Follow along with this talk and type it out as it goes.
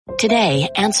Today,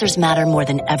 answers matter more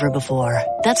than ever before.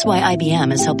 That's why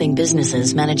IBM is helping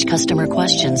businesses manage customer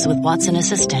questions with Watson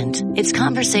Assistant. It's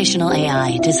conversational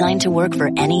AI designed to work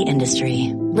for any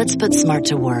industry. Let's put smart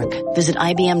to work. Visit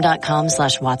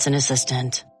IBM.com/Watson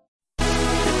Assistant.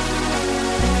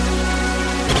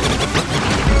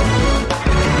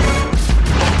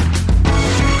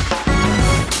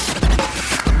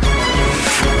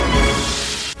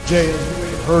 Jay, I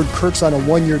heard Kirk's on a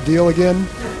one-year deal again.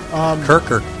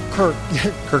 Kirk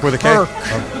with a K?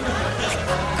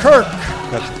 Kirk.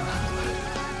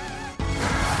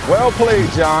 Well played,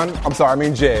 John. I'm sorry, I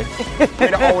mean Jay. Way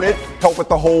to own it. Help with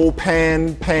the whole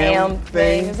Pam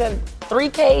thing. Is that 3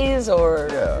 Ks or?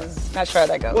 Yeah. Not sure how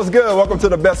that goes. What's good? Welcome to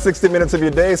the best 60 minutes of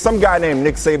your day. Some guy named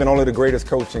Nick Saban, only the greatest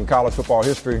coach in college football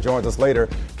history, joins us later.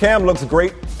 Cam looks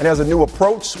great and has a new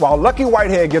approach, while Lucky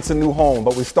Whitehead gets a new home.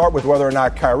 But we start with whether or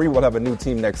not Kyrie will have a new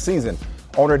team next season.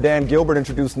 Owner Dan Gilbert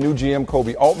introduced new GM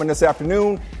Kobe Altman this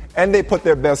afternoon, and they put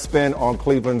their best spin on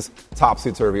Cleveland's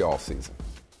topsy-turvy offseason.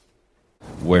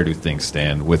 Where do things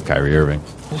stand with Kyrie Irving?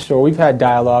 Sure, we've had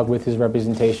dialogue with his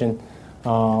representation.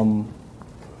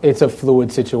 It's a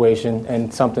fluid situation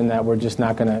and something that we're just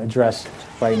not going to address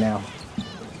right now.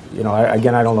 You know, I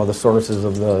don't know the sources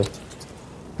of the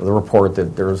report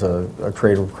that there was a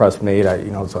trade request made. I read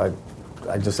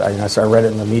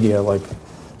it in the media like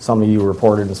some of you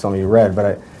reported and some of you read,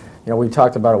 but we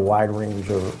talked about a wide range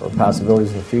of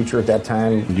possibilities in the future at that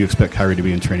time. Do you expect Kyrie to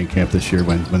be in training camp this year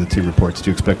when the team reports?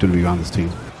 Do you expect him to be on this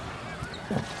team?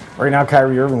 Right now,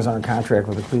 Kyrie Irving's under contract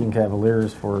with the Cleveland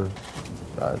Cavaliers for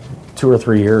 2 or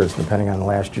 3 years, depending on the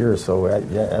last year. So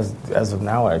as of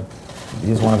now,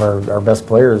 he's one of our best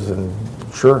players, and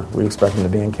sure, we expect him to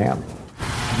be in camp.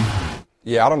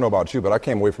 Yeah, I don't know about you, but I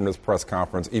came away from this press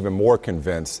conference even more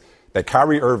convinced that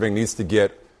Kyrie Irving needs to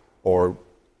get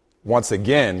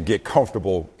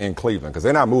comfortable in Cleveland, because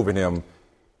they're not moving him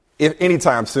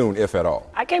anytime soon, if at all.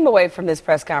 I came away from this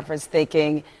press conference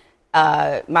thinking,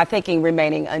 my thinking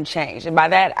remaining unchanged. And by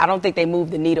that, I don't think they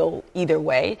moved the needle either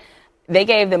way. They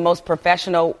gave the most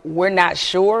professional, we're not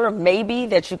sure, maybe,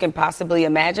 that you can possibly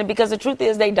imagine, because the truth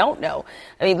is they don't know.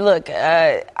 I mean, look,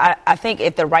 I think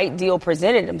if the right deal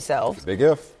presented himself. Big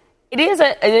if. It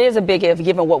is a big if,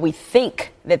 given what we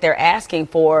think that they're asking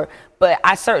for, but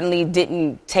I certainly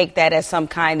didn't take that as some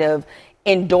kind of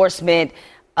endorsement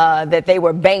that they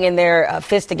were banging their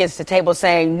fist against the table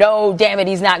saying, no, damn it,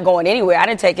 he's not going anywhere. I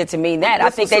didn't take it to mean that. I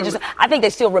think they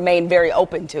still remain very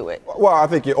open to it. Well, I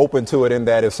think you're open to it in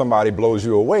that if somebody blows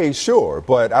you away, sure.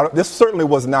 But this certainly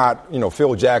was not,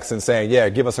 Phil Jackson saying, yeah,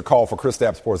 give us a call for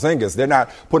Kristaps Porzingis. They're not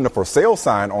putting a for sale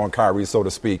sign on Kyrie, so to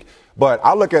speak. But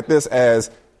I look at this as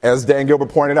Dan Gilbert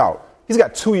pointed out, he's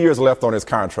got 2 years left on his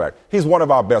contract. He's one of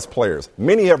our best players.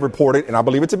 Many have reported, and I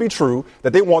believe it to be true,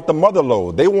 that they want the mother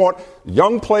load. They want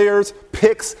young players,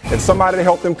 picks, and somebody to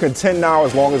help them contend now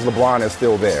as long as LeBron is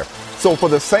still there. So for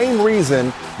the same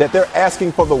reason that they're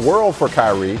asking for the world for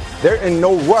Kyrie, they're in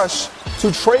no rush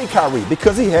to trade Kyrie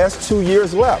because he has 2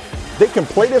 years left. They can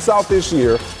play this out this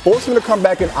year, force him to come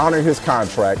back and honor his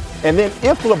contract, and then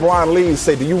if LeBron leaves,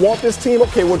 say, do you want this team?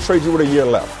 Okay, we'll trade you with a year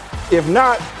left. If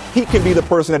not, he can be the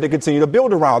person that they continue to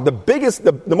build around.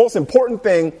 The most important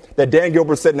thing that Dan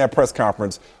Gilbert said in that press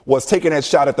conference was taking that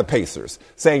shot at the Pacers,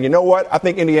 saying, you know what, I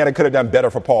think Indiana could have done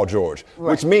better for Paul George,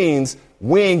 which means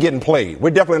we ain't getting played.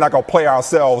 We're definitely not going to play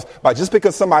ourselves by just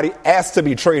because somebody asked to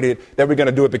be traded that we're going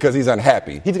to do it because he's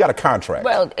unhappy. He's got a contract.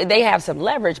 Well, they have some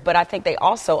leverage, but I think they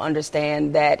also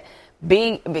understand that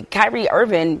Kyrie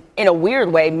Irving, in a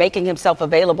weird way, making himself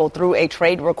available through a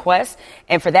trade request,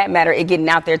 and for that matter, it getting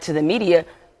out there to the media,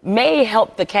 may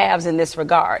help the Cavs in this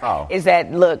regard. Is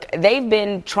that, look, they've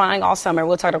been trying all summer.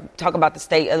 We'll talk about the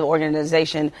state of the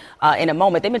organization in a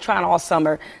moment. They've been trying all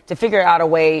summer to figure out a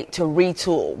way to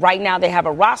retool. Right now they have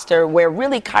a roster where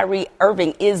really Kyrie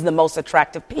Irving is the most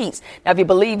attractive piece. Now, if you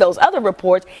believe those other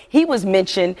reports, he was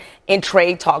mentioned in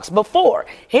trade talks before.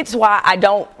 Hence why I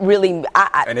don't really...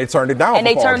 and they turned it down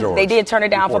for Paul George. They did turn it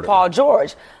down for Paul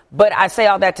George. But I say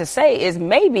all that to say is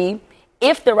maybe...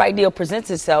 if the right deal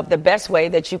presents itself, the best way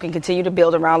that you can continue to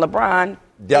build around LeBron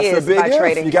is by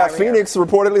trading. You got Phoenix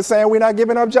reportedly saying we're not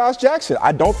giving up Josh Jackson.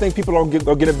 I don't think people will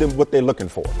get them what they're looking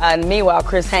for. And meanwhile,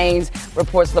 Chris Haynes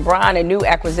reports LeBron and new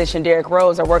acquisition Derrick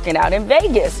Rose are working out in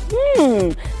Vegas.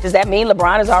 Does that mean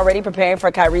LeBron is already preparing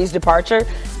for Kyrie's departure?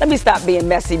 Let me stop being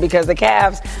messy, because the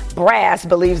Cavs brass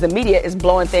believes the media is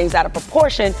blowing things out of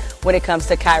proportion when it comes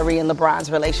to Kyrie and LeBron's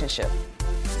relationship.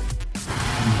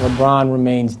 LeBron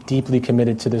remains deeply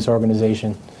committed to this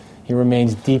organization. He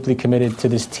remains deeply committed to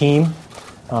this team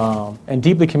and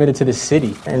deeply committed to this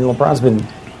city. And LeBron's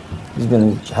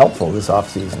been helpful this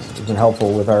offseason. He's been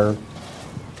helpful with our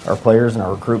our players and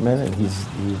our recruitment, and he's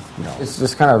it's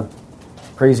just kind of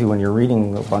crazy when you're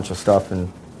reading a bunch of stuff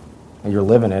and you're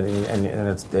living it, and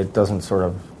it doesn't sort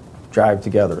of jive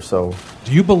together. So,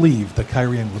 do you believe that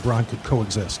Kyrie and LeBron could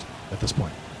coexist at this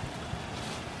point?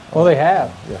 Well, they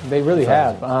have. Yeah. They really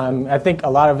have. I think a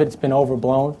lot of it's been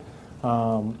overblown.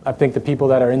 I think the people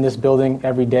that are in this building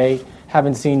every day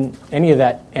haven't seen any of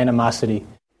that animosity.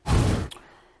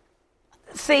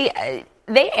 See,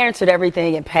 they answered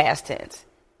everything in past tense.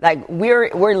 Like,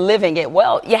 we're living it.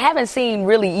 Well, you haven't seen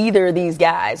really either of these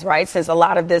guys, right, since a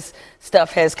lot of this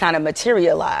stuff has kind of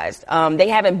materialized. They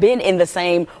haven't been in the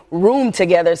same room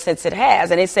together since it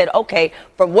has. And they said, okay,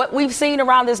 from what we've seen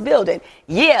around this building,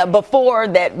 yeah, before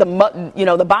that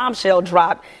the bombshell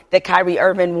dropped that Kyrie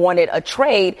Irving wanted a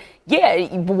trade, yeah,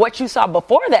 what you saw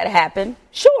before that happened,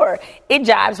 sure, it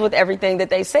jives with everything that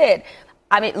they said.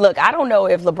 I mean, look, I don't know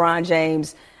if LeBron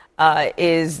James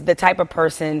is the type of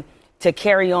person to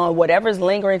carry on whatever's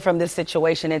lingering from this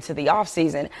situation into the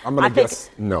offseason. I'm going to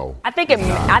guess no. I think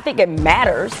it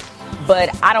matters, but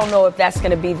I don't know if that's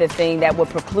going to be the thing that would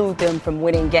preclude them from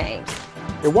winning games.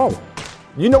 It won't.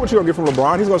 You know what you're going to get from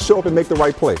LeBron. He's going to show up and make the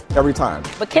right play every time.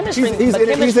 But chemistry, he's in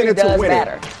it does to win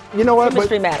matter. You know what?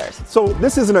 Chemistry matters. So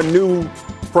this isn't a new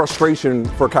frustration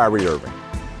for Kyrie Irving.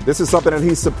 This is something that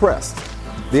he's suppressed.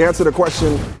 To answer the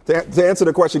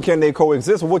question, can they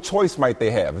coexist? Well, what choice might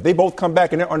they have? If they both come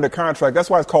back and they're under contract, that's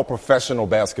why it's called professional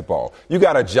basketball. You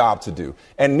got a job to do.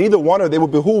 And neither one of them, it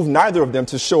would behoove neither of them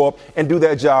to show up and do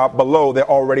their job below their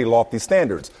already lofty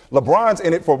standards. LeBron's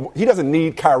in it he doesn't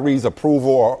need Kyrie's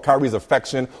approval or Kyrie's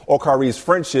affection or Kyrie's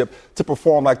friendship to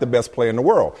perform like the best player in the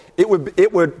world. It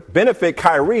would benefit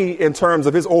Kyrie in terms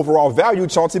of his overall value.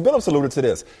 Chauncey Billups alluded to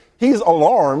this. He's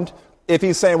alarmed if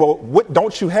he's saying, well, what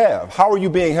don't you have? How are you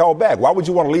being held back? Why would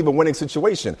you want to leave a winning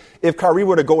situation? If Kyrie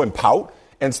were to go and pout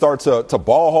and start to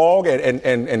ball hog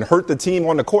and hurt the team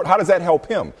on the court, how does that help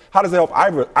him? How does it help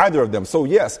either of them? So,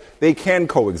 yes, they can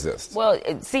coexist. Well,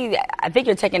 see, I think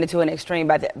you're taking it to an extreme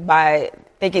by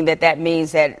thinking that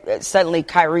means that suddenly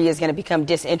Kyrie is going to become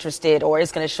disinterested or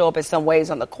it's going to show up in some ways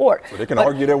on the court. So they can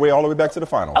argue their way all the way back to the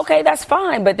finals. Okay, that's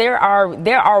fine. But there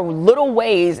are little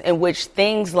ways in which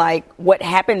things like what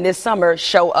happened this summer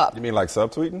show up. You mean like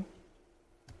subtweeting?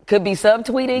 Could be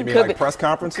subtweeting. You mean could like press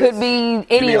conferences? Could be any of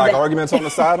that. You mean like arguments on the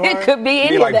sideline? It could be any of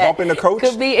that. You mean like that. bumping the coach?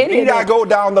 Could be any of that. I go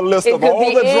down the list of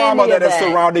all the drama that has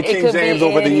surrounded King James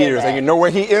over the years. And you know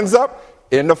where he ends up?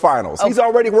 In the finals. Okay. He's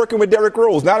already working with Derrick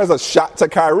Rose, not as a shot to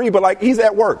Kyrie, but like he's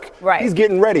at work. Right. He's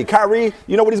getting ready. Kyrie,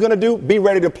 you know what he's going to do? Be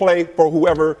ready to play for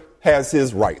whoever has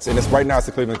his rights. And it's right now it's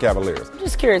the Cleveland Cavaliers. I'm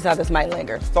just curious how this might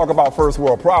linger. Talk about first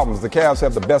world problems. The Cavs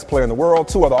have the best player in the world,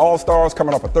 2 other All-Stars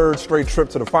coming off a 3rd straight trip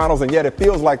to the finals, and yet it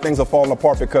feels like things are falling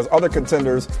apart because other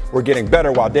contenders were getting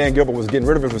better while Dan Gilbert was getting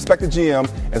rid of his respected GM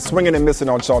and swinging and missing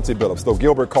on Chauncey Billups, though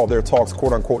Gilbert called their talks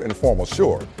quote-unquote informal.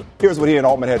 Sure. Here's what he and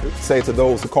Altman had to say to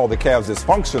those who call the Cavs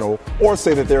dysfunctional or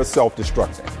say that they're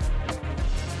self-destructing.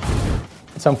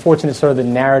 It's unfortunate sort of the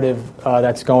narrative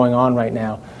that's going on right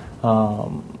now.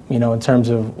 In terms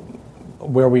of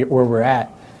where we're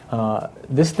at.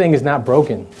 This thing is not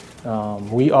broken.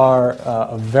 We are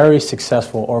a very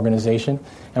successful organization,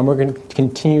 and we're going to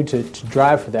continue to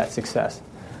drive for that success.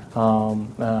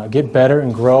 Get better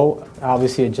and grow.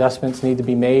 Obviously, adjustments need to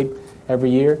be made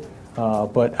every year,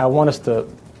 but I want us to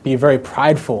be very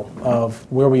prideful of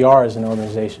where we are as an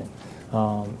organization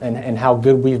and how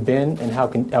good we've been and how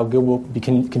good we'll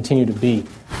continue to be.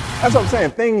 That's what I'm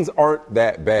saying. Things aren't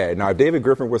that bad. Now, if David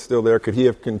Griffin was still there, could he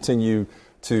have continued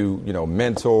to,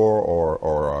 mentor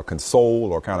or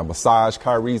console or kind of massage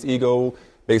Kyrie's ego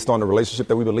based on the relationship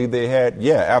that we believe they had?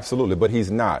 Yeah, absolutely. But he's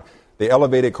not. They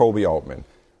elevated Kobe Altman.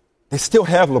 They still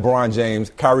have LeBron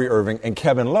James, Kyrie Irving, and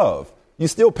Kevin Love. You're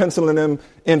still penciling them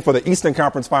in for the Eastern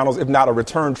Conference Finals, if not a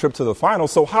return trip to the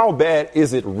finals. So how bad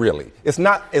is it really? It's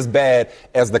not as bad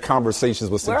as the conversations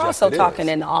would suggest. We're also talking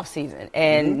in the offseason,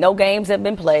 and no games have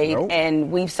been played. Nope.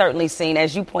 And we've certainly seen,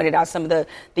 as you pointed out, some of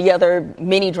the other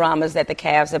mini dramas that the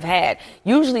Cavs have had.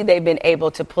 Usually they've been able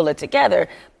to pull it together,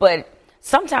 but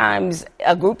sometimes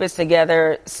a group is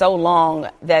together so long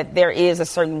that there is a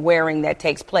certain wearing that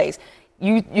takes place.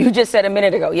 You just said a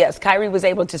minute ago, yes, Kyrie was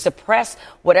able to suppress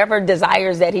whatever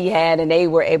desires that he had, and they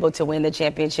were able to win the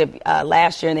championship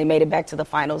last year, and they made it back to the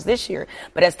finals this year.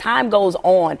 But as time goes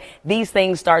on, these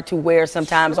things start to wear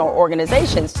sometimes on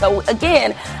organizations. So,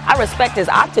 again, I respect his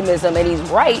optimism, and he's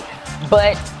right,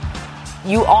 but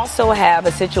you also have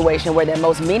a situation where their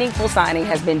most meaningful signing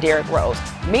has been Derrick Rose.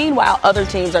 Meanwhile, other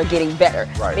teams are getting better.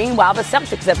 Right. Meanwhile, the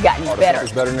Celtics have gotten better. The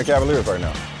Celtics better than the Cavaliers right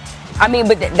now. I mean,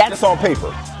 but that's on paper.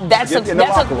 That's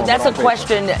a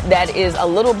question that is a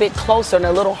little bit closer and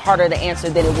a little harder to answer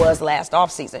than it was last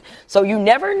offseason. So you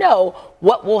never know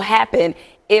what will happen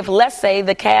if, let's say,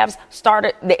 the Cavs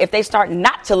if they start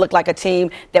not to look like a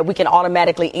team that we can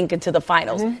automatically ink into the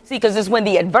finals. Mm-hmm. See, because it's when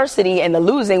the adversity and the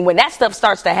losing, when that stuff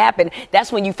starts to happen, that's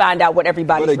when you find out what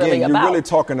everybody's really about. But again, you're really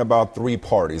talking about three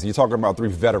parties. You're talking about three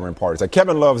veteran parties. Like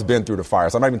Kevin Love's been through the fire,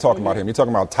 so I'm not even talking about him. You're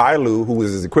talking about Ty Lue, who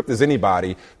is as equipped as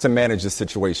anybody to manage this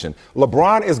situation.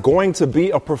 LeBron is going to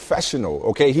be a professional,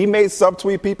 okay? He may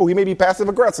subtweet people. He may be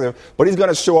passive-aggressive, but he's going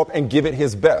to show up and give it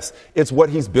his best. It's what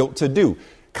he's built to do.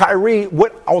 Kyrie,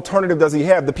 what alternative does he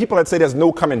have? The people that say there's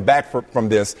no coming back from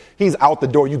this, he's out the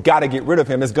door. You got to get rid of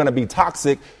him. It's going to be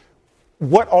toxic.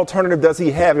 What alternative does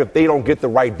he have if they don't get the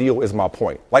right deal is my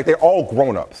point. Like, they're all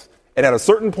grown-ups. And at a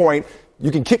certain point, you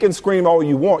can kick and scream all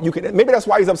you want. Maybe that's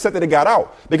why he's upset that it got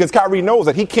out, because Kyrie knows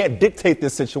that he can't dictate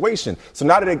this situation. So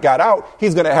now that it got out,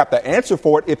 he's going to have to answer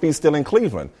for it if he's still in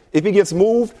Cleveland. If he gets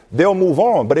moved, they'll move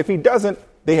on. But if he doesn't,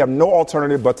 they have no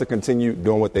alternative but to continue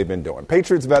doing what they've been doing.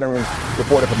 Patriots veterans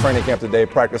reported for training camp today.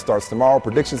 Practice starts tomorrow.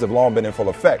 Predictions have long been in full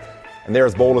effect. And they're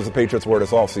as bold as the Patriots were this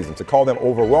offseason. To call them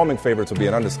overwhelming favorites would be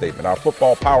an understatement. Our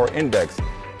football power index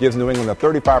gives New England a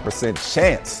 35%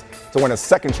 chance to win a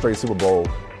second straight Super Bowl,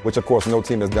 which, of course, no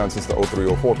team has done since the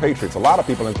 03-04 Patriots. A lot of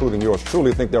people, including yours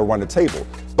truly, think they'll run the table.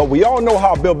 But we all know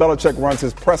how Bill Belichick runs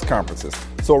his press conferences.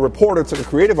 So a reporter took a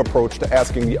creative approach to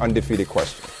asking the undefeated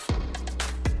question.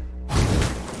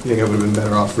 You think I would have been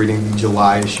better off reading the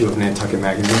July issue of Nantucket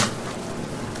Magazine?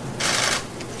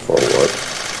 For what?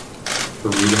 For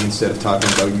reading instead of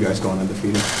talking about you guys going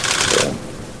undefeated? Yeah.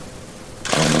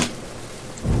 I don't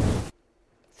know.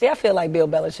 See, I feel like Bill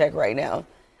Belichick right now.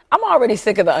 I'm already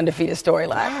sick of the undefeated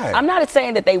storyline. I'm not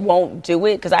saying that they won't do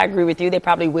it, because I agree with you. They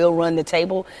probably will run the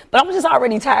table. But I'm just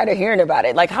already tired of hearing about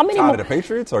it. Like, how many tired of the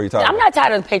Patriots, or are you tired? I'm not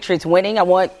tired of the Patriots winning. I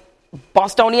want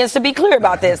Bostonians to be clear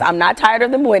about this. I'm not tired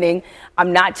of them winning.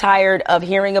 I'm not tired of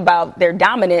hearing about their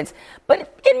dominance. But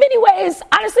in many ways,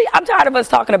 honestly, I'm tired of us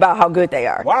talking about how good they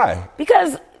are. Why?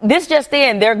 Because this just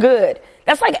in, they're good.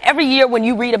 That's like every year when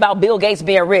you read about Bill Gates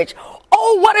being rich.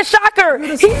 Oh, what a shocker.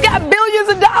 He's got billions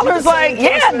of dollars. Like,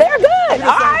 yeah, they're good.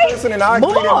 All right. And I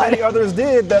agree that many others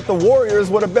did that the Warriors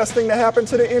were the best thing to happen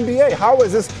to the NBA. How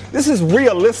is this? This is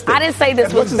realistic. I didn't say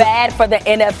this was bad for the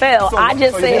NFL. I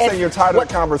just said. You're saying you're tired of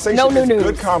the conversation. No, it's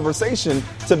good conversation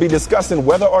to be discussing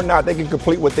whether or not they can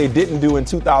complete what they didn't do in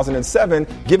 2007,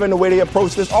 given the way they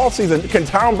approached this offseason. Can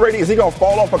Tom Brady, is he going to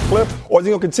fall off a cliff, or is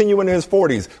he going to continue into his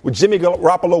 40s with Jimmy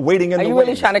Garoppolo waiting in the wings? Are you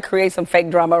really trying to create some fake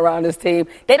drama around this team?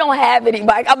 They don't have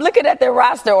anybody. I'm looking at their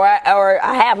roster, or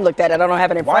I have looked at it. I don't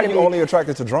have it in front of me. Why are you only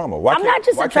attracted to drama? I'm not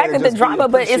just attracted to drama,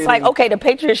 but it's like, okay, the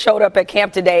Patriots showed up at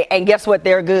camp today, and guess what?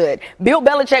 They're good. Bill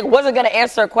Belichick wasn't going to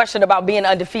answer a question about being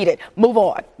undefeated. Move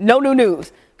on. No new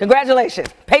news. Congratulations.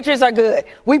 Patriots are good.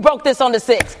 We broke this on the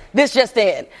 6th. This just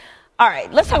in. All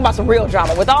right, let's talk about some real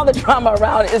drama. With all the drama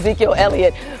around Ezekiel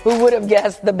Elliott, who would have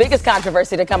guessed the biggest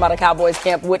controversy to come out of Cowboys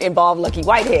camp would involve Lucky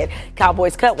Whitehead.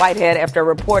 Cowboys cut Whitehead after a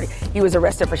report he was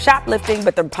arrested for shoplifting,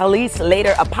 but the police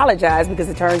later apologized because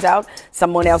it turns out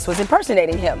someone else was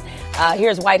impersonating him.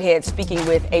 Here's Whitehead speaking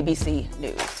with ABC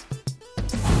News.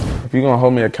 If you're going to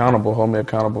hold me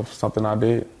accountable for something I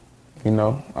did. You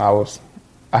know,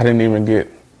 I didn't even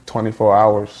get 24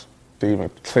 hours to even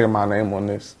clear my name on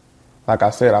this. Like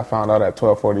I said, I found out at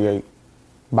 12:48.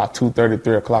 By 2:30,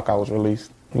 3 o'clock, I was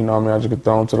released. You know what I mean? I just got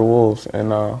thrown to the wolves,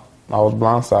 and I was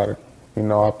blindsided. You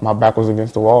know, my back was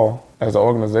against the wall. As an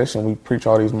organization, we preach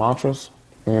all these mantras.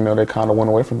 And, you know, they kind of went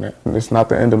away from that. It's not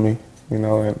the end of me, you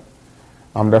know, and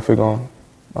I'm definitely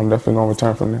gonna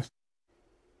return from this.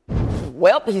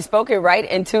 Well, he spoke it right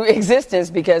into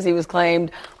existence because he was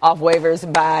claimed off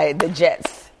waivers by the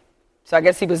Jets. So I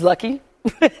guess he was lucky.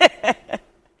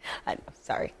 I know,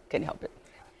 sorry, couldn't help it.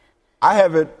 I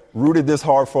haven't rooted this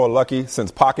hard for a Lucky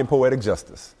since Pac and Poetic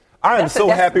Justice. I am so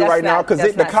happy right now because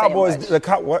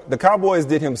the Cowboys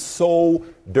did him so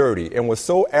dirty and was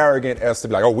so arrogant as to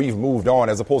be like, oh, we've moved on,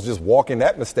 as opposed to just walking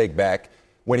that mistake back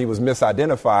when he was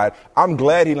misidentified. I'm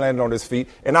glad he landed on his feet,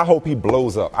 and I hope he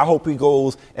blows up. I hope he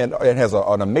goes and has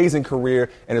an amazing career,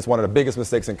 and it's one of the biggest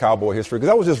mistakes in Cowboy history, because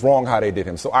that was just wrong how they did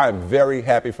him. So I am very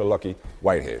happy for Lucky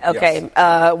Whitehead. Okay,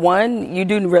 yes. One, you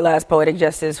do realize Poetic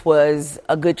Justice was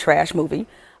a good trash movie.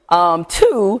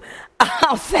 Two,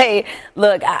 I'll say,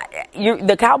 look,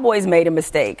 the Cowboys made a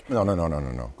mistake. No.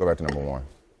 Go back to number one.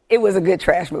 It was a good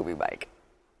trash movie, Mike.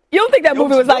 You don't think that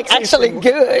movie was actually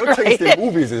good, Your taste right? in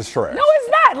movies is trash. No, it's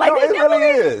not. Like, No, it really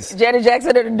is. Janet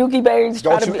Jackson and the Dookie Babies.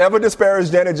 Don't you ever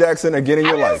disparage Janet Jackson again in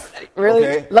your life. Really?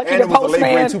 Okay? Lucky and the it was the late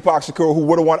Postman. great Tupac Shakur who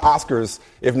would have won Oscars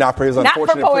if not for his Not for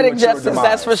unfortunate Poetic premature Justice, demise.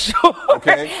 that's for sure.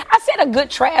 Okay? I said a good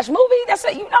trash movie. That's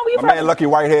it. My man Lucky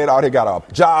Whitehead out here got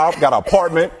a job, got an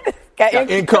apartment, got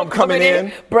income coming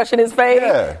in. Brushing his face.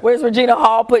 Yeah. Where's Regina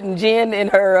Hall putting gin in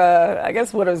her, I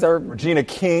guess, what is her? Regina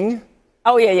King.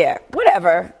 Oh, yeah.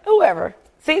 Whatever. Whoever.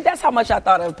 See, that's how much I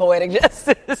thought of Poetic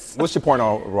Justice. What's your point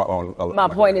on My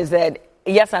point is that,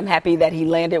 yes, I'm happy that he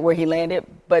landed where he landed,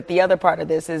 but the other part of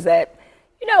this is that,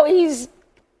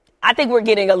 I think we're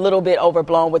getting a little bit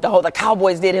overblown with the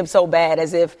Cowboys did him so bad,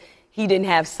 as if he didn't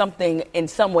have something in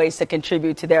some ways to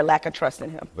contribute to their lack of trust in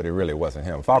him. But it really wasn't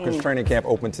him. Falcons training camp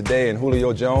opened today, and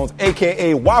Julio Jones,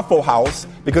 a.k.a. Waffle House,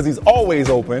 because he's always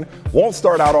open, won't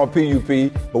start out on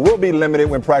PUP, but will be limited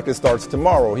when practice starts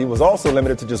tomorrow. He was also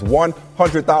limited to just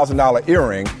 $100,000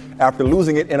 earring after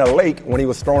losing it in a lake when he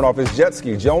was thrown off his jet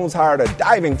ski. Jones hired a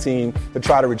diving team to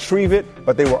try to retrieve it,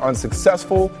 but they were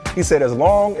unsuccessful. He said, as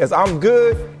long as I'm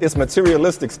good, it's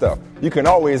materialistic stuff. You can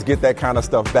always get that kind of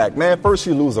stuff back. Man, first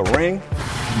you lose a ring.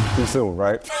 Too soon,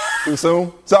 right? Too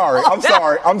soon? Sorry.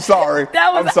 I'm sorry.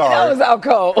 That was out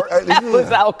cold. That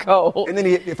was out cold. And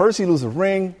then first you lose a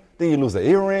ring, then you lose an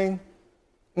earring.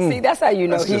 See, that's how you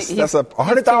know that's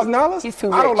 $100,000. He's too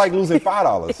rich. I don't like losing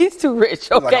 $5. He's too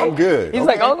rich. Okay, He's like, I'm good. He's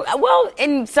like, oh, well,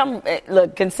 in some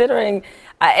look, considering,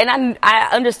 and I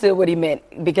understood what he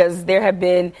meant, because there have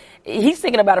been. He's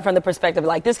thinking about it from the perspective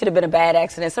like this could have been a bad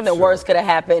accident. Something worse could have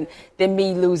happened than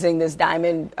me losing this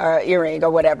diamond earring or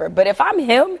whatever. But if I'm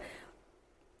him.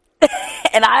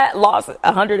 And I lost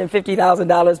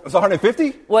 $150,000. It's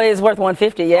 $150? Well, it's worth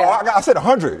 $150. Yeah. Oh, I said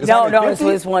 $100. No, it's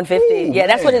 $150. Ooh, yeah,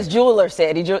 that's man. what his jeweler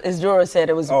said. His jeweler said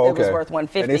it was worth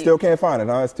 $150. And they still can't find it,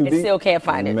 huh? It's too deep? They still can't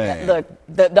find it. Man. Look,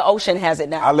 the ocean has it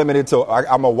now. I limited to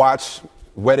I'm a watch,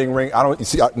 wedding ring. You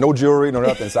see, no jewelry, no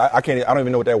nothing. So I don't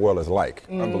even know what that world is like.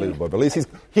 Unbelievable. But at least he's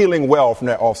healing well from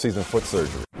that off-season foot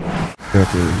surgery.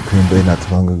 Got to Green Bay not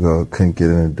too long ago. Couldn't get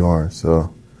in the dorm,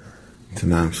 so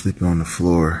tonight I'm sleeping on the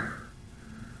floor.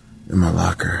 In my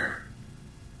locker.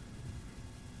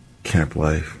 Camp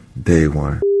life, day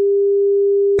one.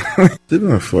 Sleeping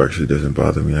on the floor actually doesn't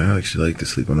bother me. I actually like to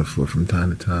sleep on the floor from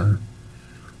time to time.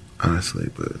 Honestly,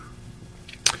 but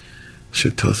I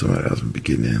should tell somebody else I'm be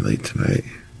getting in late tonight.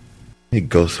 I need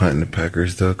ghost hunting the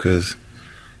Packers though, because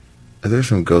there's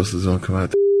some ghosts that's gonna come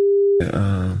out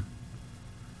the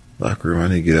locker room. I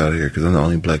need to get out of here because I'm the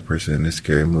only black person in this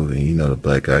scary movie. And you know the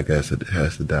black guy has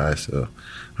to die, so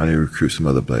I need to recruit some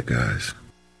other black guys.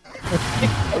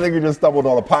 I think you just stumbled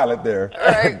on a pilot there.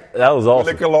 Right. That was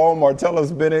awesome. Nick Saban,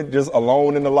 Martellus Bennett, just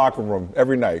alone in the locker room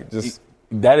every night.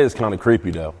 That is kind of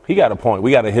creepy, though. He got a point.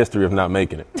 We got a history of not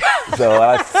making it.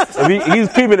 So he's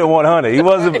keeping it 100. He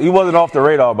wasn't off the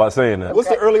radar by saying that. What's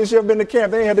the earliest you ever been to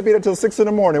camp? They ain't had to be there till 6 in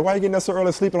the morning. Why are you getting there so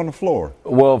early sleeping on the floor?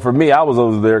 Well, for me, I was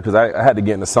over there because I had to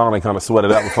get in the sauna and kind of sweat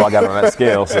it out before I got on that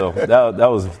scale. So that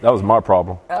was my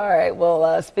problem. All right.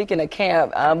 Well, speaking of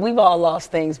camp, we've all lost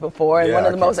things before, and one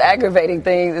of the most aggravating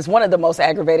things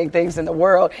in the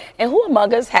world. And who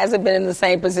among us hasn't been in the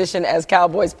same position as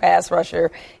Cowboys pass rusher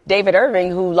David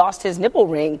Irving, who lost his nipple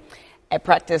ring at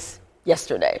practice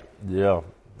yesterday? Yeah,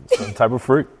 some type of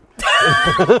freak.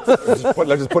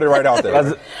 Let's just put it right out there. A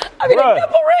nipple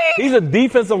ring. He's a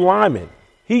defensive lineman.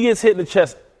 He gets hit in the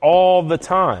chest all the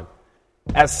time.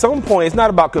 At some point, it's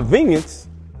not about convenience.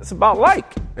 It's about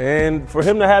like. And for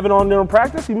him to have it on there in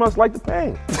practice, he must like the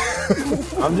pain.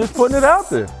 I'm just putting it out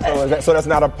there. So that's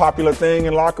not a popular thing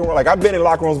in locker room? Like, I've been in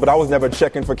locker rooms, but I was never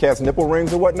checking for cats' nipple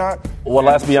rings or whatnot. Well,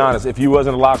 let's be honest. If you was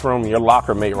in the locker room, your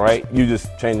locker mate, right? You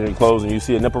just changing your clothes and you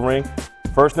see a nipple ring.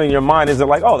 First thing in your mind isn't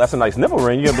like, oh, that's a nice nipple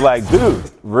ring. You're going to be like, dude,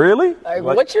 really? Like,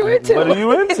 what you into? What are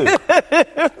you into?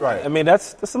 Right. I mean,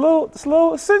 that's a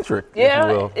little eccentric.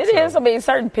 Yeah, it is. I mean,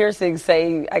 certain piercings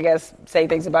say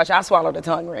things about you. I swallowed a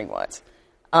tongue ring once.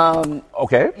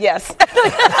 Okay. Yes.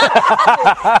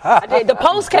 I did. The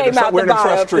post came out we're the in the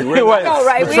trust tree.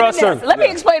 Let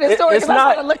me explain the story because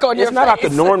I saw the look on your face. It's not out the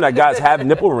norm that guys have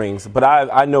nipple rings, but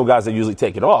I know guys that usually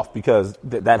take it off because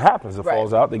that happens. It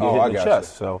falls out, they get hit in the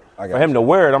chest. So for him to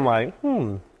wear it, I'm like,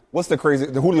 What's the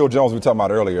Julio Jones we were talking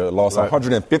about earlier lost a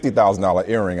 $150,000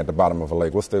 earring at the bottom of a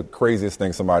lake. What's the craziest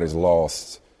thing somebody's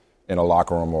lost in a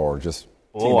locker room or just?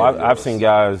 Oh, I've seen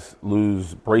guys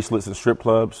lose bracelets in strip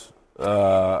clubs.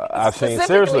 I've seen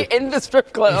seriously in the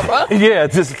strip club, huh? Yeah,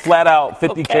 just flat out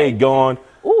 $50K gone.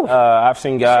 I've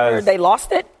seen guys. Sure they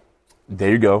lost it.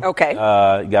 There you go. Okay. You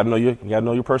gotta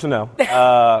know your personnel.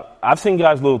 I've seen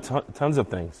guys lose tons of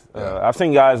things. I've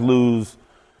seen guys lose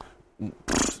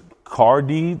car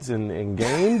deeds in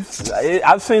games.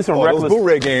 I've seen some reckless. Those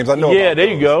Blu-ray games, I know. Yeah, about there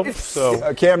those. you go.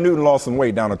 So Cam Newton lost some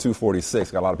weight down to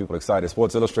 246. Got a lot of people excited.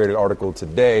 Sports Illustrated article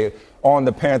today on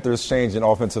the Panthers' change in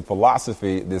offensive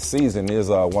philosophy this season is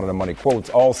one of the money quotes.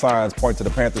 All signs point to the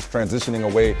Panthers transitioning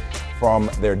away from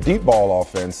their deep ball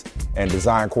offense and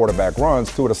design quarterback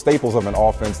runs, two of the staples of an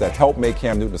offense that helped make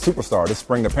Cam Newton a superstar. This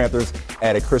spring, the Panthers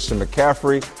added Christian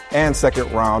McCaffrey and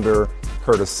second-rounder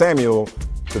Curtis Samuel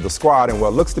to the squad in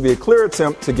what looks to be a clear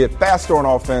attempt to get faster on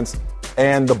offense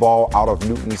and the ball out of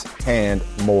Newton's hand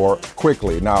more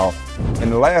quickly. Now, in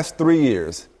the last 3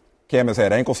 years, Cam has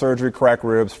had ankle surgery, cracked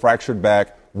ribs, fractured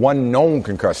back, one known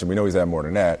concussion. We know he's had more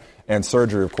than that. And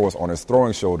surgery, of course, on his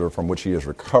throwing shoulder from which he is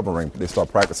recovering. They start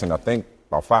practicing, I think,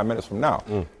 about 5 minutes from now.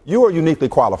 You are uniquely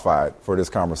qualified for this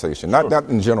conversation. Not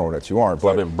in general that you aren't. So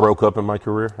but I've been broke up in my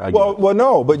career? Well,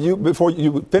 no. But before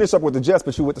you finished up with the Jets,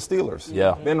 but you with the Steelers.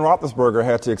 Yeah. Ben Roethlisberger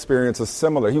had to experience a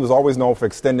similar. He was always known for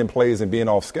extending plays and being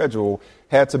off schedule.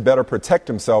 Had to better protect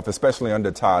himself, especially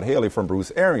under Todd Haley from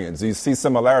Bruce Arians. You see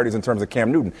similarities in terms of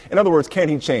Cam Newton. In other words, can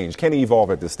he change? Can he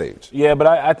evolve at this stage? Yeah, but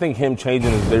I think him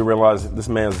changing is they realize this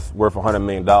man's worth $100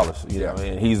 million. You know,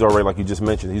 and he's already, like you just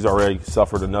mentioned, he's already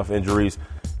suffered enough injuries.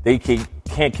 They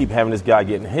can't keep having this guy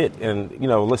getting hit. And,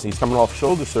 listen, he's coming off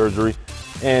shoulder surgery,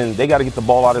 and they got to get the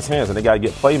ball out of his hands, and they got to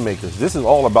get playmakers. This is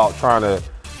all about trying to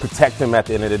protect him at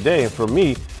the end of the day. And for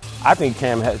me, I think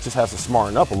Cam just has to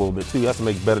smarten up a little bit, too. He has to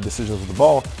make better decisions with the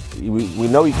ball. We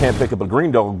know he can't pick up a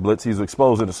green dog blitz. He's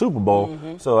exposed in the Super Bowl.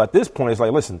 So at this point, it's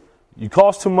like, listen, you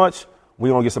cost too much. We're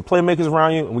going to get some playmakers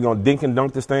around you, and we're going to dink and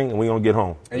dunk this thing, and we're going to get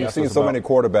home. And you've seen so many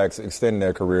quarterbacks extending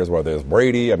their careers, whether it's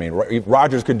Brady. I mean,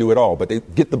 Rodgers can do it all, but they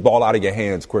get the ball out of your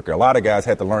hands quicker. A lot of guys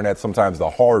had to learn that sometimes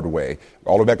the hard way.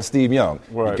 All the way back to Steve Young.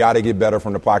 Right. You got to get better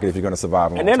from the pocket if you're going to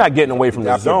survive. And they're not getting away from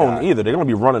the zone either. They're going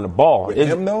to be running the ball. With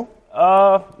him, though?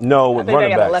 No, with running backs. They're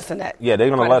going to lessen that. Yeah, they're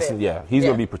going to lessen. Yeah, he's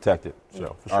going to be protected.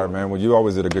 So, for sure. All right, man. Well, you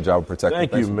always did a good job of protecting.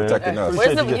 Thank you, man. Protecting us.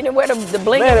 Where's where the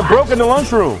bling? Man, it broke in the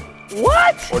lunchroom.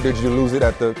 What? Or did you lose it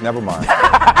at the? Never mind.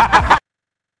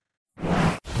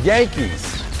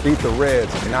 Yankees beat the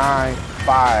Reds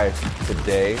 9-5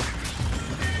 today.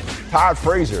 Todd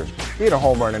Frazier, he hit a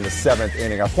home run in the 7th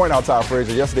inning. I point out Todd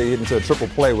Frazier yesterday hit into a triple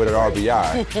play with an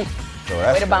RBI. So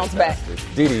that's way to bounce back.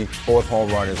 Didi, 4th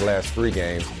home run in his last 3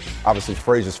 games. Obviously,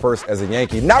 Frazier's first as a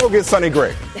Yankee. Now go get Sonny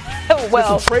Gray.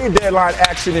 Well, some trade deadline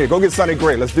action here. Go get Sonny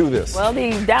Gray. Let's do this. Well,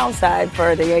 the downside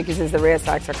for the Yankees is the Red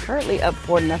Sox are currently up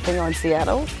 4-0 on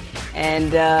Seattle.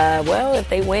 And, if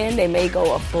they win, they may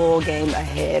go a full game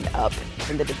ahead up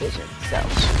in the division. So,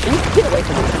 get away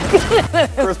from me.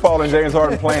 Chris Paul and James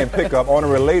Harden playing pickup. On a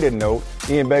related note,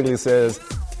 Ian Begley says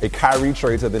a Kyrie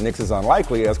trade to the Knicks is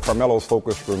unlikely as Carmelo's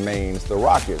focus remains the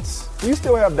Rockets. Do you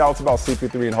still have doubts about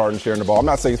CP3 and Harden sharing the ball? I'm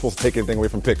not saying you're supposed to take anything away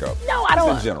from pickup. No, I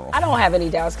don't. In general. I don't have any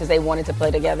doubts because they wanted to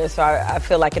play together, so I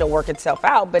feel like it'll work itself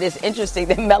out. But it's interesting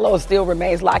that Melo still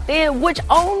remains locked in, which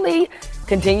only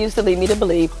continues to lead me to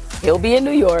believe he'll be in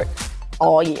New York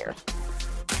all year.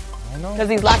 Because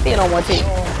he's locked in on one team.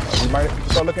 You might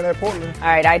start looking at Portland. All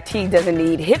right, IT doesn't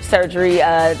need hip surgery.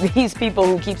 These people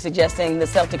who keep suggesting the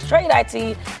Celtics trade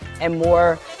IT and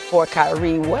more for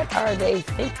Kyrie, what are they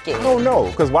thinking? No,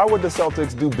 because why would the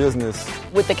Celtics do business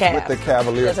with the Cavs? With the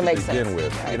Cavaliers doesn't make to begin sense.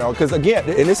 with? Right. Because again,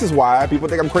 and this is why people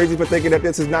think I'm crazy for thinking that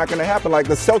this is not going to happen. Like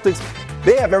the Celtics,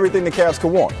 they have everything the Cavs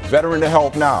could want. Veteran to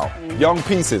help now, young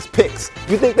pieces, picks.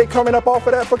 You think they're coming up off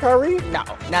of that for Kyrie? No,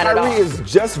 not at all. Kyrie is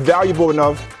just valuable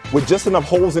enough with just enough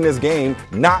holes in his game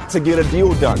not to get a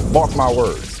deal done. Mark my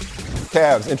words.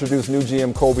 Cavs introduced new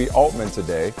GM Kobe Altman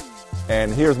today.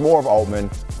 And here's more of Altman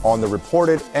on the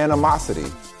reported animosity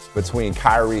between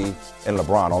Kyrie and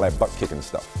LeBron, all that butt-kicking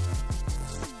stuff.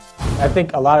 I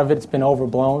think a lot of it's been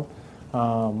overblown.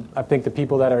 I think the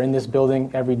people that are in this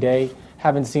building every day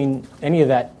haven't seen any of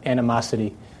that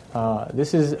animosity.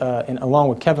 This is, and along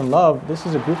with Kevin Love, this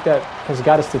is a group that has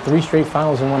got us to 3 straight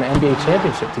finals and won an NBA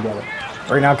championship together.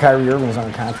 Right now, Kyrie Irving is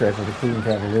on contract with the Cleveland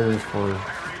Cavaliers for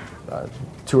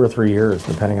 2 or 3 years,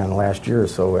 depending on the last year.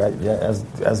 So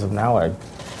as of now,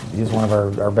 he's one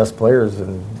of our best players,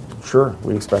 and sure,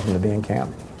 we expect him to be in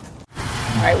camp.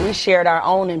 All right, we shared our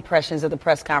own impressions of the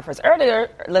press conference earlier.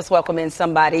 Let's welcome in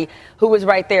somebody who was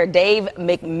right there, Dave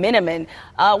McMenamin.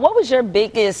 What was your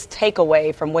biggest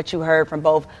takeaway from what you heard from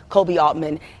both Kobe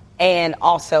Altman and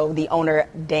also the owner,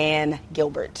 Dan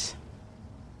Gilbert?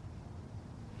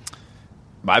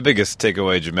 My biggest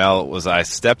takeaway, Jamel, was I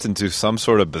stepped into some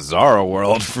sort of bizarro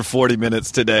world for 40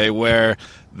 minutes today where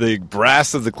the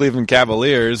brass of the Cleveland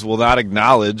Cavaliers will not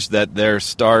acknowledge that their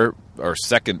star or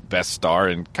second best star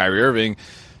in Kyrie Irving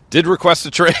did request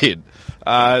a trade.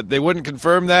 They wouldn't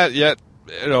confirm that, yet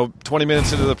 20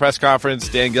 minutes into the press conference,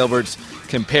 Dan Gilbert's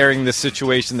comparing the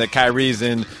situation that Kyrie's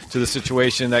in to the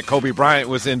situation that Kobe Bryant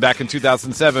was in back in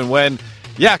 2007 when,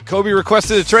 Kobe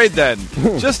requested a trade then.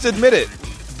 Just admit it.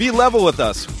 Be level with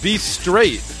us. Be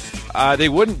straight. They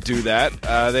wouldn't do that.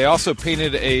 They also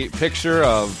painted a picture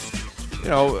of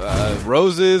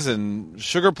roses and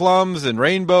sugar plums and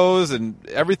rainbows, and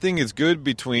everything is good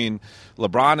between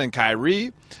LeBron and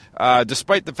Kyrie,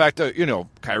 despite the fact that,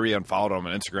 Kyrie unfollowed him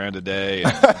on Instagram today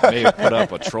and may have put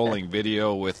up a trolling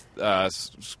video with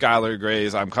Skylar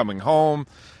Gray's "I'm Coming Home."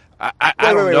 I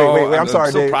don't know. Wait, I'm sorry,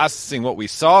 still Dave. Processing what we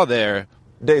saw there.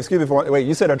 Dave, excuse me. Wait,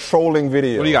 you said a trolling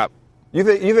video. What do you got? You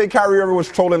think Kyrie Irving was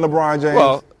trolling LeBron James?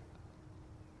 Well,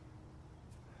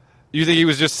 you think he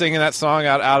was just singing that song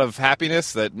out of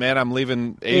happiness? That, man, I'm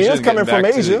leaving Asia and getting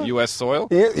back to the U.S. soil?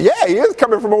 He is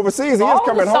coming from overseas. He is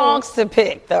coming home. All the songs to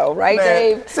pick, though, right,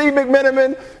 Dave? See,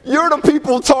 McMenamin, you're the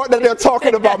people that they're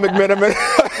talking about, McMenamin.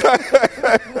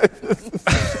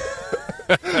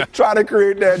 Trying to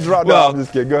create that drop. Well, no, I'm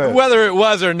just kidding. Go ahead. Whether it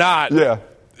was or not. Yeah.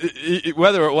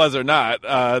 Whether it was or not,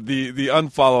 the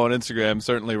unfollow on Instagram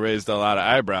certainly raised a lot of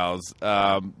eyebrows.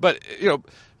 But,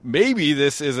 maybe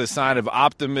this is a sign of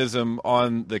optimism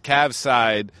on the Cavs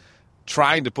side,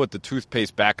 trying to put the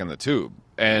toothpaste back in the tube.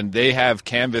 And they have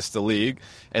canvassed the league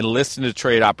and listened to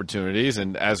trade opportunities.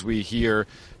 And as we hear,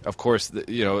 of course,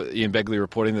 Ian Begley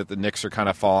reporting that the Knicks are kind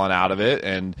of falling out of it.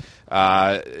 And,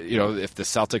 if the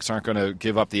Celtics aren't going to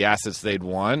give up the assets they'd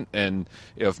want, and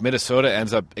if Minnesota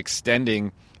ends up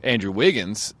extending Andrew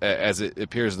Wiggins, as it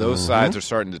appears those sides are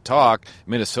starting to talk,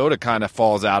 Minnesota kind of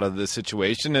falls out of the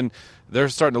situation. And they're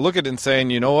starting to look at it and saying,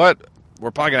 you know what?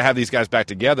 We're probably going to have these guys back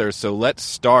together, so let's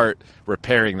start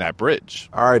repairing that bridge.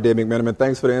 All right, Dave McMenamin,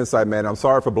 thanks for the insight, man. I'm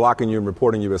sorry for blocking you and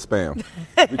reporting you as spam.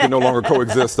 We can no longer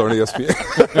coexist on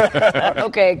ESPN.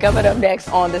 Okay, coming up next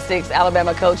on The Six,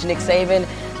 Alabama coach Nick Saban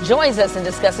joins us and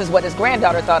discusses what his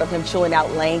granddaughter thought of him chewing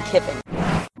out Lane Kiffin.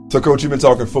 So, Coach, you've been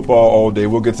talking football all day.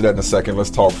 We'll get to that in a second.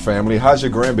 Let's talk family. How's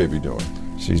your grandbaby doing?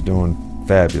 She's doing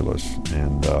fabulous,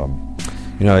 and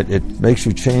it makes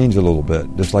you change a little bit.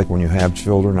 Just like when you have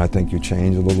children, I think you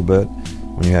change a little bit.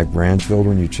 When you have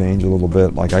grandchildren, you change a little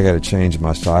bit. Like I got to change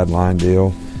my sideline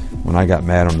deal. When I got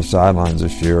mad on the sidelines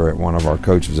this year at one of our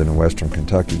coaches in a Western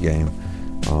Kentucky game,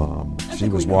 she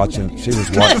was watching. She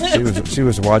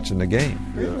was watching the game.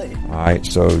 Really? All right.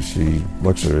 So she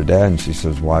looks at her dad and she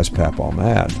says, "Why is Papa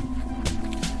mad?"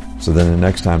 So then the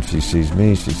next time she sees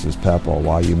me, she says, "Papa,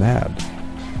 why are you mad?"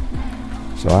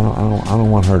 So I don't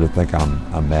want her to think I'm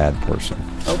a mad person.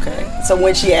 Okay. So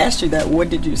when she asked you that, what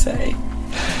did you say?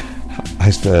 I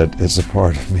said, it's a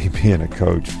part of me being a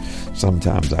coach.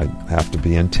 Sometimes I have to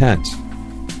be intense.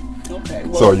 Okay.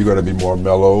 Well, so are you going to be more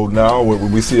mellow now?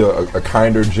 When we see a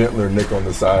kinder, gentler Nick on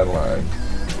the sideline,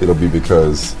 it'll be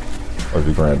because of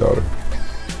your granddaughter.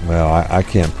 Well, I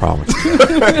can't promise.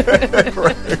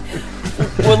 Right.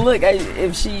 Well, look,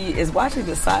 if she is watching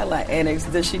the sideline annex,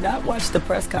 does she not watch the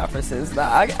press conferences?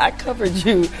 Now, I covered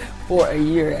you for a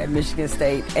year at Michigan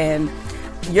State, and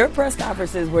your press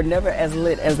conferences were never as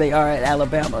lit as they are at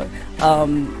Alabama.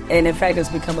 And, in fact, it's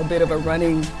become a bit of a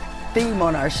running theme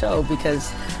on our show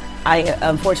because I,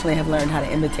 unfortunately, have learned how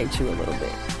to imitate you a little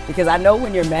bit. Because I know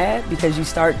when you're mad because you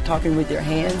start talking with your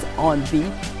hands on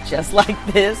beat, just like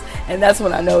this, and that's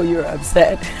when I know you're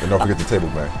upset. And don't forget the table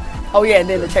bang. Oh, yeah, and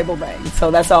then the table bang.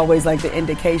 So that's always like the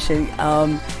indication.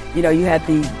 You had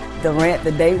the rant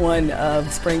the day one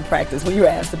of spring practice when you were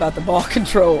asked about the ball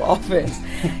control offense.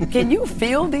 Can you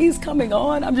feel these coming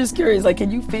on? I'm just curious. Like,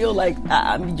 can you feel like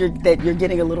that you're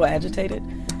getting a little agitated?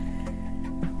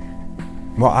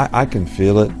 Well, I can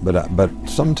feel it, but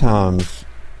sometimes,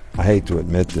 I hate to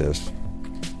admit this,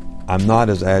 I'm not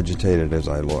as agitated as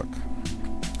I look.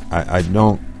 I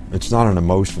don't. It's not an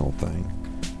emotional thing.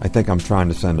 I think I'm trying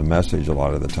to send a message a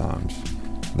lot of the times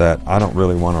that I don't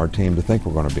really want our team to think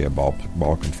we're going to be a ball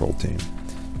control team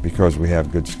because we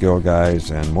have good skill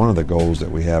guys, and one of the goals that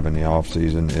we have in the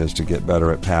offseason is to get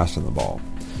better at passing the ball.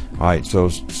 All right, so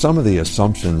some of the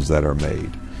assumptions that are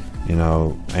made,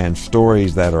 and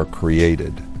stories that are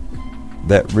created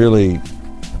that really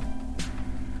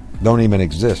don't even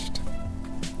exist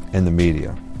in the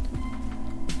media.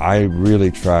 I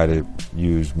really try to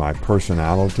use my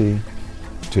personality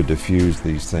to diffuse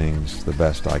these things the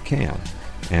best I can.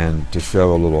 And to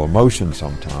show a little emotion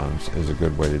sometimes is a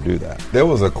good way to do that. There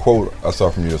was a quote I saw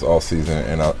from you this offseason,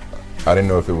 and I didn't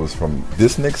know if it was from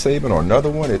this Nick Saban or another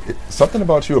one. Something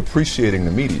about you appreciating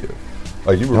the media.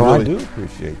 Like you were really... I do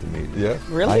appreciate the media. Yeah?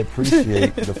 Really? I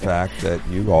appreciate the fact that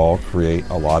you all create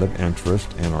a lot of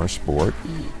interest in our sport,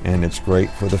 and it's great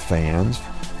for the fans,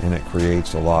 and it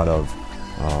creates a lot of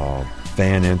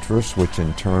fan interest, which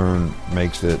in turn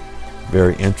makes it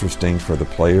very interesting for the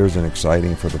players and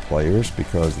exciting for the players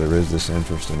because there is this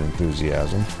interest and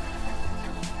enthusiasm.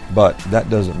 But that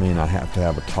doesn't mean I have to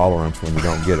have a tolerance when you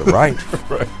don't get it right.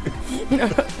 Right.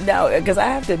 No, because I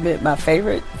have to admit, my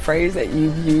favorite phrase that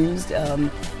you've used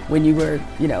when you were,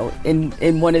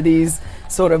 in one of these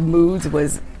sort of moods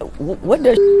was, "What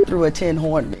does through a tin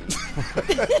horn mean?"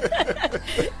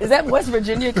 Is that West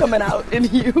Virginia coming out in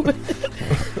you?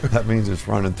 That means it's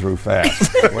running through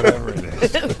fast, whatever it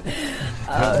is.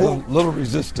 Little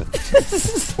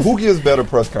resistance. Who gives better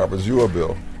press conference, you or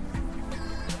Bill?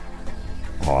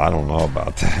 Oh, I don't know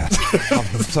about that.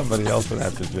 Somebody else would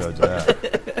have to judge that.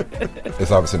 It's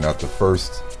obviously not the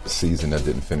first season that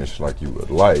didn't finish like you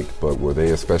would like, but were they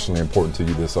especially important to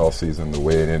you this offseason, the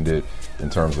way it ended,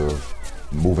 in terms of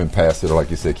moving past it, or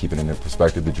like you said, keeping it in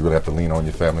perspective? Did you really have to lean on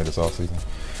your family this offseason?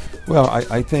 Well,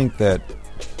 I think that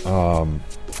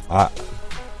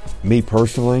me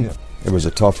personally, it was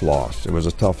a tough loss. It was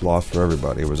a tough loss for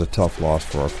everybody. It was a tough loss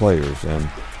for our players. And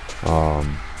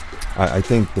I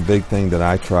think the big thing that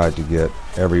I tried to get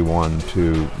everyone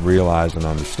to realize and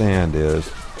understand is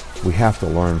we have to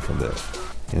learn from this.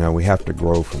 We have to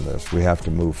grow from this. We have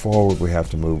to move forward. We have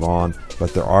to move on.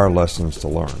 But there are lessons to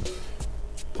learn.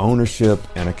 Ownership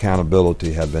and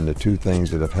accountability have been the two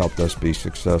things that have helped us be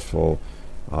successful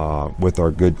with our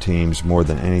good teams more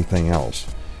than anything else.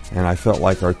 And I felt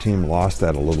like our team lost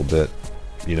that a little bit,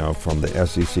 from the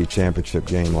SEC championship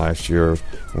game last year.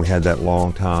 We had that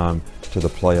long time to the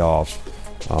playoffs,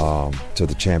 to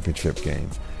the championship game.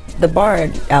 The bar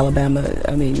at Alabama,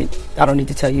 I mean, I don't need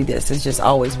to tell you this, it's just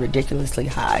always ridiculously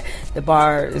high. The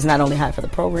bar is not only high for the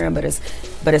program, but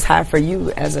it's high for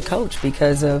you as a coach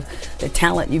because of the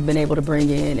talent you've been able to bring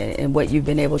in and what you've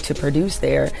been able to produce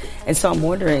there. And so I'm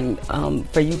wondering,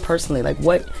 for you personally, like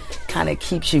what kind of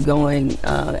keeps you going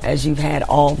as you've had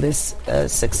all this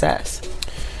success?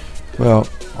 Well,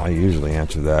 I usually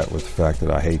answer that with the fact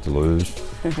that I hate to lose.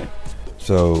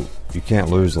 So you can't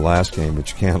lose the last game, but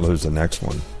you can't lose the next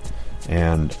one.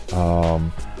 And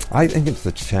I think it's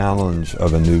the challenge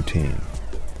of a new team.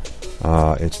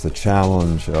 It's the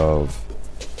challenge of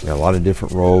a lot of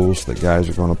different roles that guys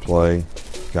are going to play.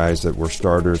 Guys that were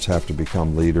starters have to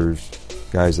become leaders.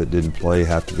 Guys that didn't play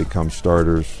have to become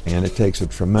starters. And it takes a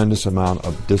tremendous amount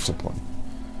of discipline.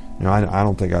 I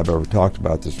don't think I've ever talked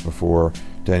about this before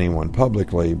to anyone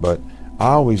publicly, but I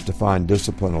always define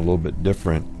discipline a little bit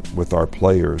different with our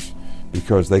players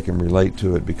because they can relate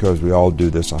to it because we all do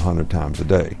this 100 times a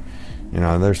day.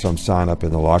 There's some sign up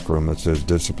in the locker room that says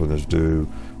discipline is do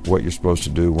what you're supposed to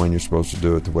do, when you're supposed to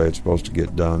do it, the way it's supposed to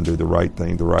get done, do the right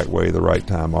thing, the right way, the right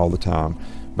time, all the time.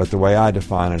 But the way I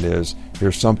define it is,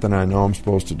 here's something I know I'm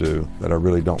supposed to do that I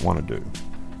really don't want to do.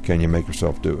 Can you make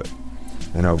yourself do it?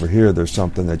 And over here, there's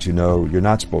something that you know you're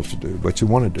not supposed to do, but you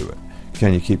want to do it.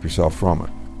 Can you keep yourself from it?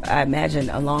 I imagine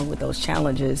along with those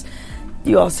challenges,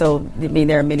 you also,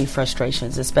 there are many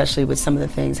frustrations, especially with some of the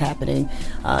things happening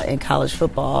in college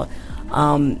football.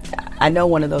 I know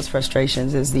one of those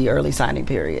frustrations is the early signing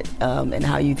period and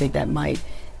how you think that might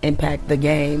impact the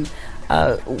game.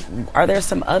 Are there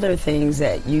some other things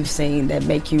that you've seen that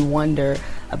make you wonder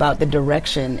about the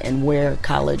direction and where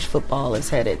college football is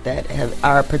headed that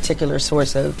are a particular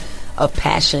source of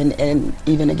passion and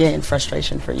even, again,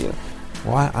 frustration for you?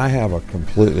 Well, I have a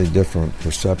completely different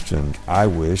perception. I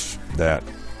wish that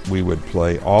we would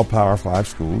play all Power 5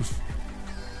 schools.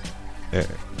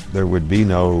 There would be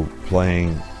no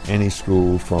playing any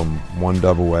school from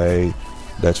 1AA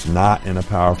that's not in a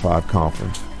Power 5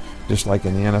 conference. Just like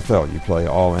in the NFL, you play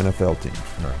all NFL teams.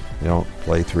 Right. You don't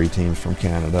play 3 teams from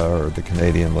Canada or the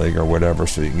Canadian League or whatever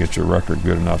so you can get your record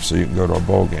good enough so you can go to a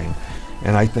bowl game.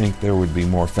 And I think there would be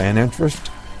more fan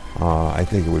interest. I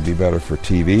think it would be better for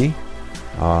TV.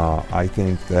 I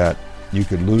think that you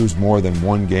could lose more than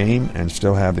one game and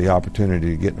still have the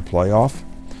opportunity to get in the playoff.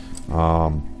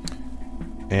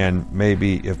 And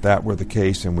maybe if that were the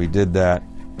case and we did that,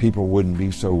 people wouldn't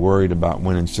be so worried about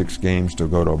winning 6 games to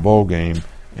go to a bowl game,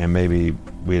 and maybe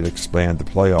we'd expand the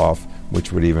playoff,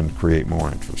 which would even create more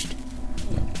interest.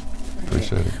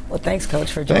 Appreciate it. Well, thanks,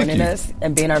 Coach, for joining us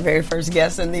and being our very first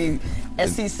guest in the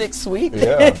SC6 suite.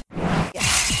 Yeah.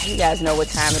 You guys know what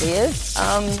time it is.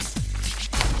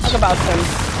 Talk about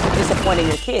some disappointing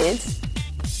your kids.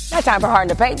 Not time for Harden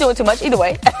to paint. Doing too much either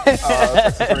way.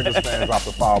 Texas Rangers fan dropped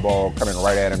a foul ball coming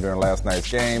right at him during last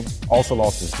night's game. Also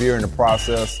lost his beer in the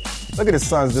process. Look at his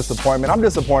son's disappointment. I'm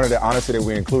disappointed that, honestly, that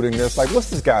we're including this. Like, what's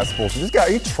this guy supposed to do? This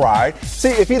guy, he tried. See,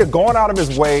 if he'd have gone out of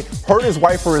his way, hurt his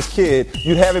wife or his kid,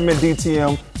 you'd have him in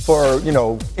DTM for,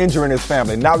 injuring his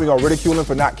family. Now we're going to ridicule him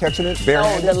for not catching it?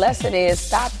 No, the lesson is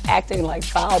stop acting like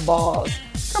foul balls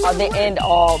are the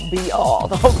end-all, be-all,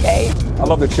 okay? I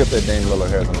love the chip that Dame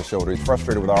Lillard has on his shoulder. He's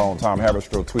frustrated with our own Tom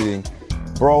Haberstroh tweeting,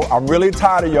 "Bro, I'm really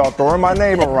tired of y'all throwing my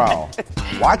name around.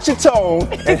 Watch your tone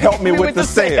and help me with the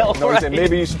sale." He said,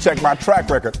 maybe you should check my track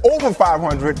record. Over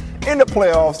 500 in the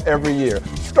playoffs every year.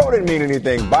 Stroh didn't mean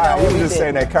anything by it. He was just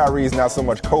saying that Kyrie's not so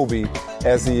much Kobe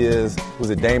as he is, was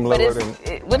it Dame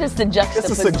Lillard? What is the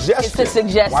juxtaposition? It's a suggestion. It's a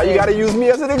suggestion. Why you got to use me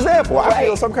as an example? Right. I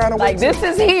feel some kind of way. Like, this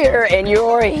is here and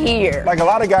you're here. Like, a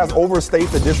lot of guys overstate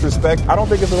the disrespect. I don't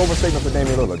think it's an overstatement for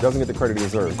Damian Lillard. Doesn't get the credit he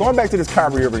deserves. Going back to this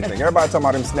Kyrie Irving thing, everybody talking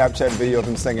about him Snapchat video of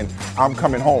him singing, "I'm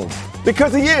coming home."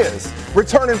 Because he is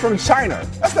returning from China.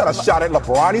 That's not a shot at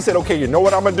LeBron. He said, okay, you know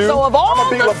what I'm going to do? So of all I'm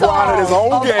going to beat LeBron at his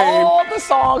own game. All the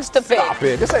songs to pick. Stop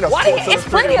it. This ain't a It's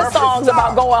plenty of songs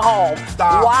about going home.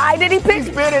 Stop. Why did he pick? He's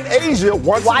been in Asia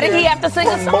once Why again, did he have to sing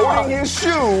a song? promoting his shoe.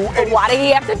 And why did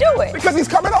he have to do it? Because he's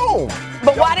coming home.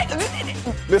 But why did...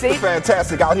 Mr.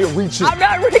 Fantastic out here reaching. I'm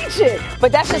not reaching.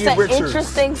 But that's just an Richards.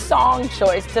 Interesting song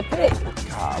choice to pick.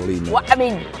 Golly, man. Well, I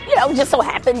mean, just so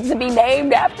happens to be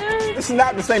named after. This is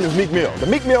not the same as Meek Mill. The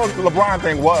Meek Mill LeBron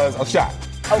thing was a shot.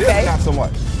 Okay. This is not so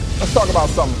much. Let's talk about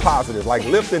something positive, like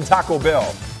Lyft and Taco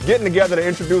Bell getting together to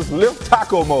introduce Lyft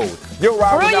Taco Mode. Your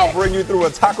ride will now bring you through a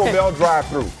Taco Bell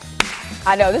drive-thru.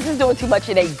 I know, this is doing too much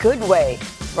in a good way,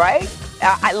 right?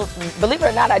 I believe it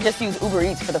or not, I just used Uber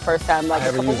Eats for the first time like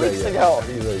a couple weeks ago.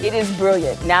 It is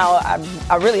brilliant. Now,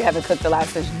 I really haven't cooked a lot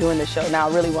since doing the show. Now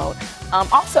I really won't.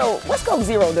 Also, what's Coke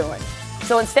Zero doing?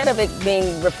 So instead of it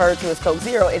being referred to as Coke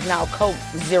Zero, it's now Coke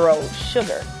Zero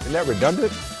Sugar. Isn't that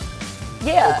redundant?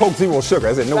 Yeah. Coke Zero Sugar,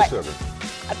 is it no sugar?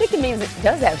 I think it means it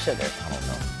does have sugar. I don't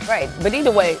know. Right, but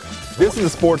either way. This is the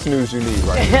sports news you need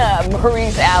right now.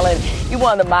 Maurice Allen, he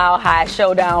won the Mile High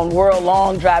Showdown World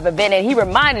Long Drive event, and he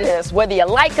reminded us whether you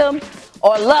like him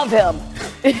or love him,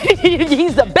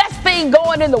 he's the best thing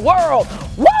going in the world.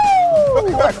 Woo!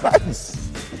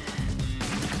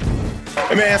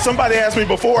 Hey man, somebody asked me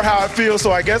before how I feel,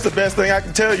 so I guess the best thing I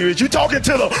can tell you is you talking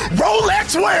to the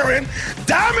Rolex wearing,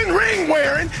 diamond ring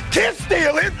wearing, kid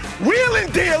stealing,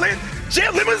 wheeling dealing,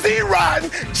 jet limousine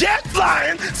riding, jet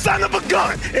flying, son of a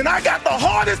gun. And I got the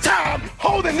hardest time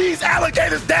holding these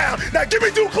alligators down. Now give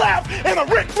me 2 claps and a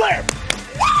Ric Flair.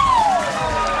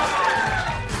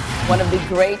 One of the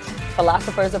great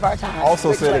philosophers of our time.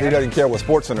 Also said that he doesn't care what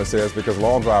SportsCenter says because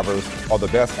long drivers are the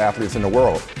best athletes in the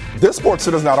world. This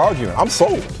SportsCenter's not arguing. I'm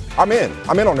sold. I'm in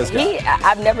on this guy.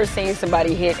 I've never seen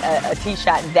somebody hit a tee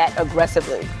shot that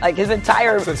aggressively. Like his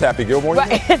entire... Since Happy Gilmore?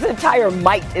 Right, his entire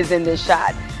might is in this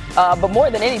shot. But more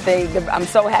than anything, I'm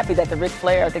so happy that the Ric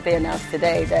Flair, I think they announced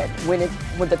today that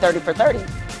with the 30 for 30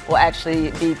 will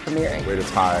actually be premiering. Way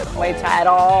to tie it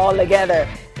all together.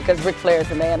 Because Ric Flair is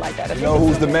the man like that. You know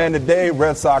who's the man today?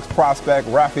 Red Sox prospect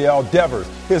Rafael Devers.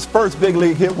 His first big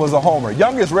league hit was a homer.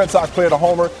 Youngest Red Sox player to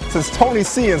homer since Tony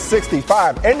C in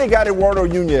 65. And they got Eduardo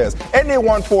Nunez. And they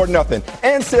won 4-0.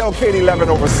 And sailed Katie Lemon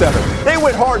over 7. They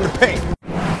went hard in the paint.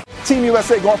 Team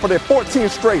USA going for their 14th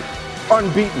straight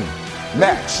unbeaten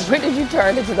match. When did you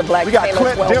turn into the black We got Taylor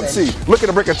Clint 12 Dempsey looking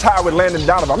to break a tie with Landon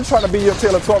Donovan. I'm trying to be your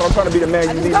Taylor 12. I'm trying to be the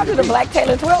man you need. I just the black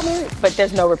Taylor 12, but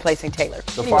there's no replacing Taylor.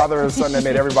 The father and son that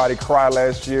made everybody cry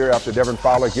last year after Devin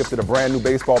Fowler gifted a brand new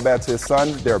baseball bat to his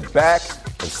son. They're back,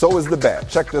 and so is the bat.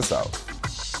 Check this out.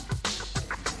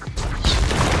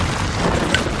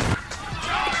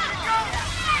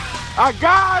 I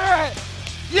got it!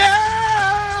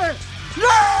 Yeah!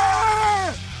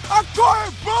 Yeah! I caught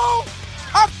it, bro!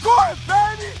 I caught it,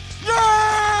 baby!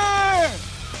 Yeah!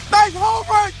 Nice home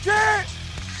run, kid!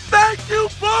 Thank you,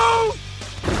 boo!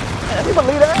 Can you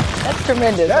believe that? That's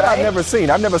tremendous. That right? I've never seen.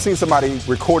 I've never seen somebody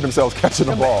record themselves catching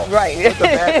the ball. Right. With the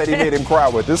bat that he made him cry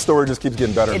with. This story just keeps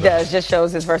getting better. It does. Just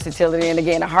shows his versatility. And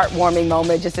again, a heartwarming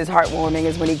moment. Just as heartwarming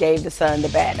as when he gave the son the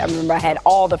bat. I remember I had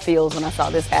all the feels when I saw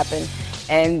this happen.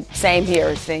 And same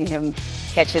here, seeing him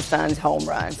catch his son's home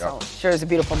run. So sure is a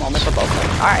beautiful moment for both of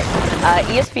them. All right.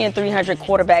 ESPN 300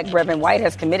 quarterback Brevin White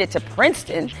has committed to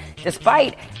Princeton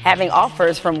despite having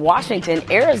offers from Washington,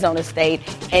 Arizona State,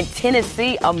 and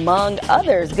Tennessee, among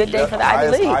others. Good day for the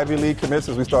Ivy League. Ivy League commits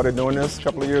as we started doing this a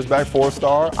couple of years back,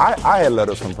 4-star. I had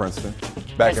letters from Princeton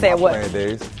back in my playing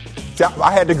days. See,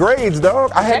 I had the grades,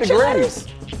 dog. I had the grades.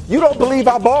 You don't believe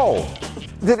I ball.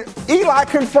 Did Eli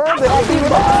confirm that he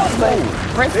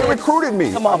was but They recruited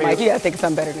me. Come on, Mike. You got to think of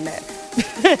something better than that.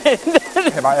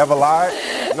 Have I ever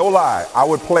lied? No lie. I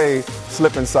would play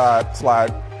slip and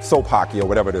slide soap hockey or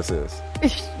whatever this is.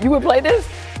 You would play this?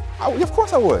 Of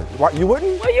course I would. Why, you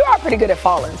wouldn't? Well, you are pretty good at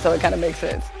falling, so it kind of makes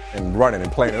sense. And running and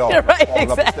playing it off. Right,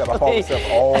 Falling up the step. I fall exactly.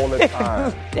 myself all the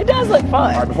time. It does look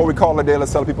fun. All right, before we call it a day,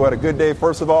 let's tell people had a good day.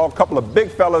 First of all, a couple of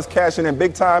big fellas cashing in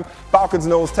big time. Falcons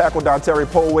nose tackle Dontari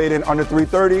Poe weighed in under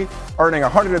 330, earning a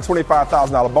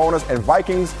 $125,000 bonus. And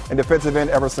Vikings and defensive end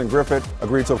Everson Griffith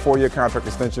agreed to a 4-year contract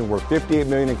extension worth $58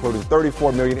 million, including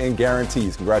 $34 million in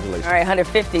guarantees. Congratulations. All right,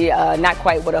 150, not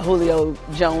quite what a Julio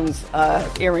Jones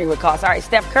earring would cost. All right,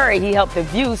 Steph Curry, he helped The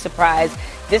View surprise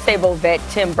disabled vet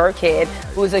Tim Burkhead,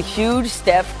 who is a huge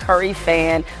Steph Curry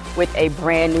fan, with a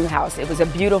brand new house. It was a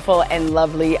beautiful and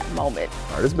lovely moment.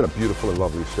 All right, it's been a beautiful and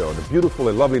lovely show. And a beautiful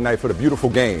and lovely night for the beautiful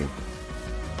game.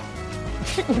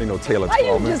 Really no Taylor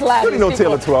Twellman. just laughing, Really no people?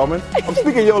 Taylor Twellman. I'm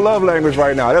speaking your love language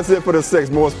right now. That's it for the 6.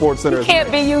 More Sports Center.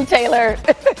 Can't be you, Taylor.